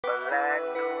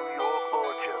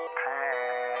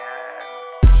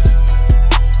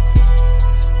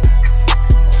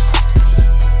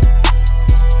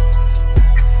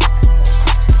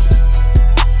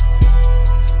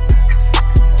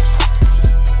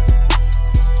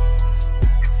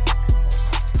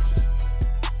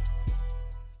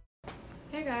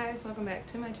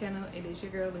my channel. It is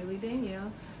your girl Leelee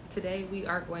Danielle. Today we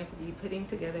are going to be putting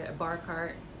together a bar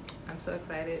cart. I'm so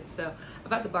excited. So I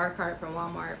bought the bar cart from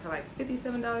Walmart for like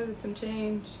 $57 and some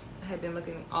change. I have been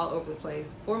looking all over the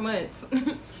place for months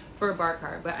for a bar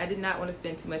cart, but I did not want to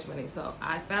spend too much money. So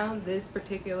I found this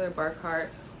particular bar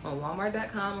cart on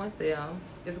Walmart.com on sale.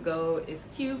 It's gold, it's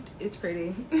cute, it's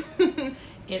pretty,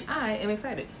 and I am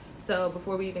excited. So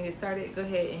before we even get started, go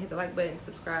ahead and hit the like button,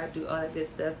 subscribe, do all that good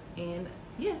stuff, and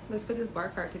yeah, let's put this bar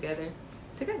cart together.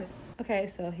 Okay,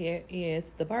 so here is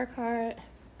the bar cart.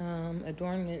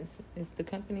 Adornments is the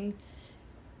company.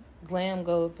 Glam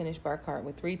Gold Finish Bar Cart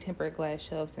with 3 tempered glass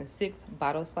shelves and 6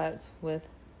 bottle slats with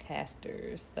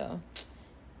casters. So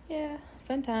yeah,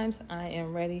 fun times. I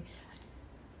am ready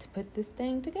to put this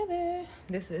thing together.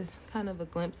 This is kind of a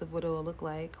glimpse of what it will look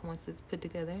like once it's put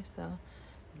together. So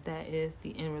that is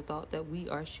the end result that we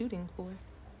are shooting for.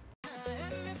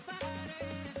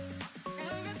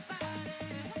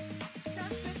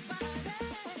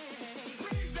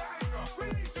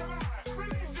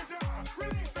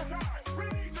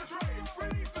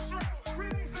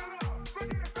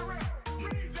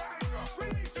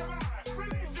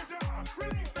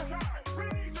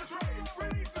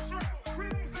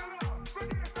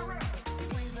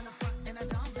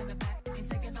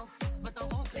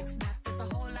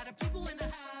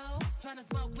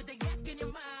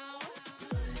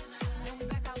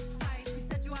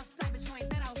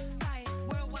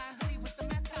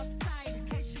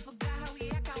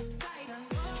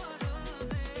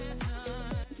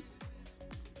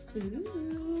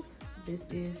 Ooh, this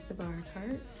is the bar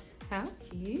cart. How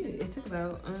cute. It took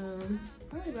about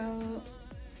probably about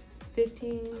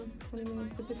 15-20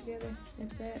 minutes to put together,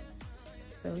 like that.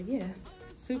 So yeah,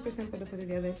 super simple to put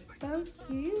together. So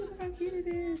cute. Look how cute it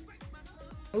is.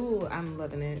 Ooh, I'm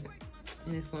loving it.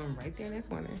 And it's going right there in that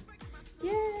corner.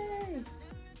 Yay!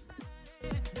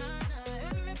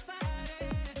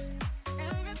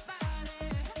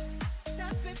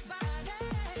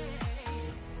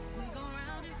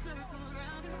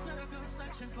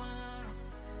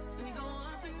 We go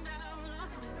up and down,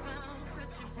 lost in town,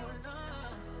 searching for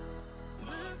love,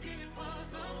 looking for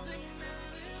something that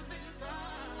lives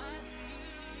inside me,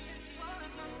 for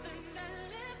something that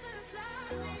lives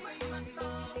inside me. You won't break my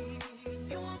soul,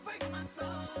 you won't break my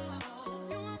soul,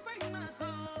 you won't break my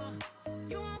soul,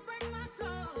 you won't break my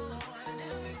soul. And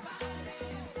everybody,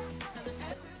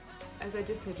 as I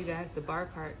just told you guys, the bar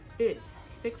cart fits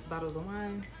 6 bottles of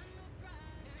wine.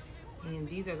 And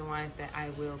these are the wines that I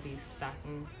will be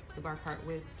stocking the bar cart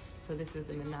with. So this is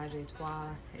the Menage a Trois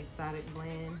Exotic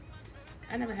Blend.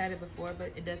 I never had it before,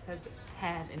 but it does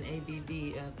have an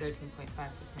ABV of 13.5%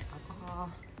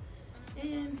 alcohol.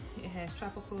 And it has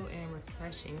tropical and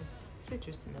refreshing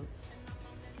citrus notes.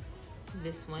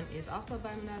 This one is also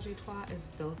by Menage a Trois. It's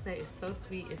dulce. It's so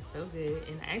sweet. It's so good.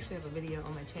 And I actually have a video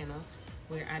on my channel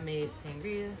where I made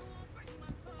sangria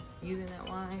using that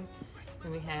wine.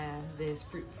 And we have this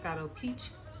Fruit Moscato Peach.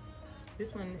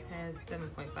 This one has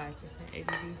 7.5%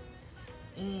 ABV.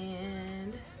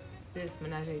 And this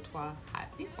Menage a Trois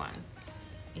Hot Pink Wine.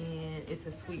 And it's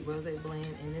a sweet rosé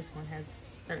blend, and this one has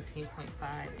 13.5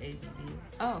 ABV.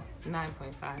 Oh,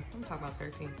 9.5. I'm talking about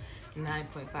 13.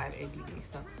 9.5 ABV.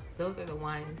 So those are the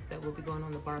wines that will be going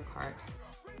on the bar cart.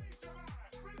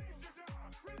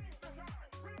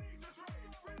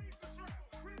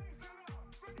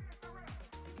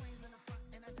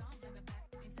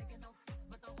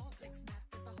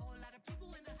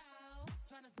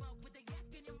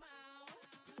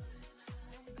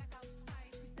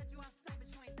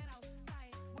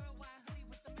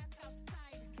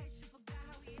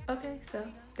 Okay, so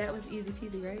that was easy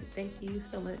peasy, right? Thank you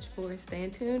so much for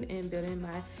staying tuned and building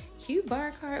my cute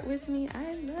bar cart with me.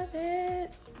 I love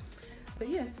it. But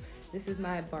yeah, this is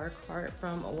my bar cart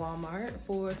from Walmart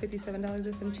for $57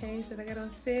 and some change that I got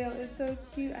on sale. It's so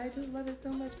cute. I just love it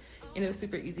so much. And it was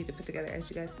super easy to put together, as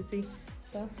you guys can see.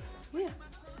 So yeah,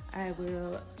 I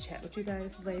will chat with you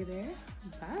guys later.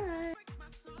 Bye.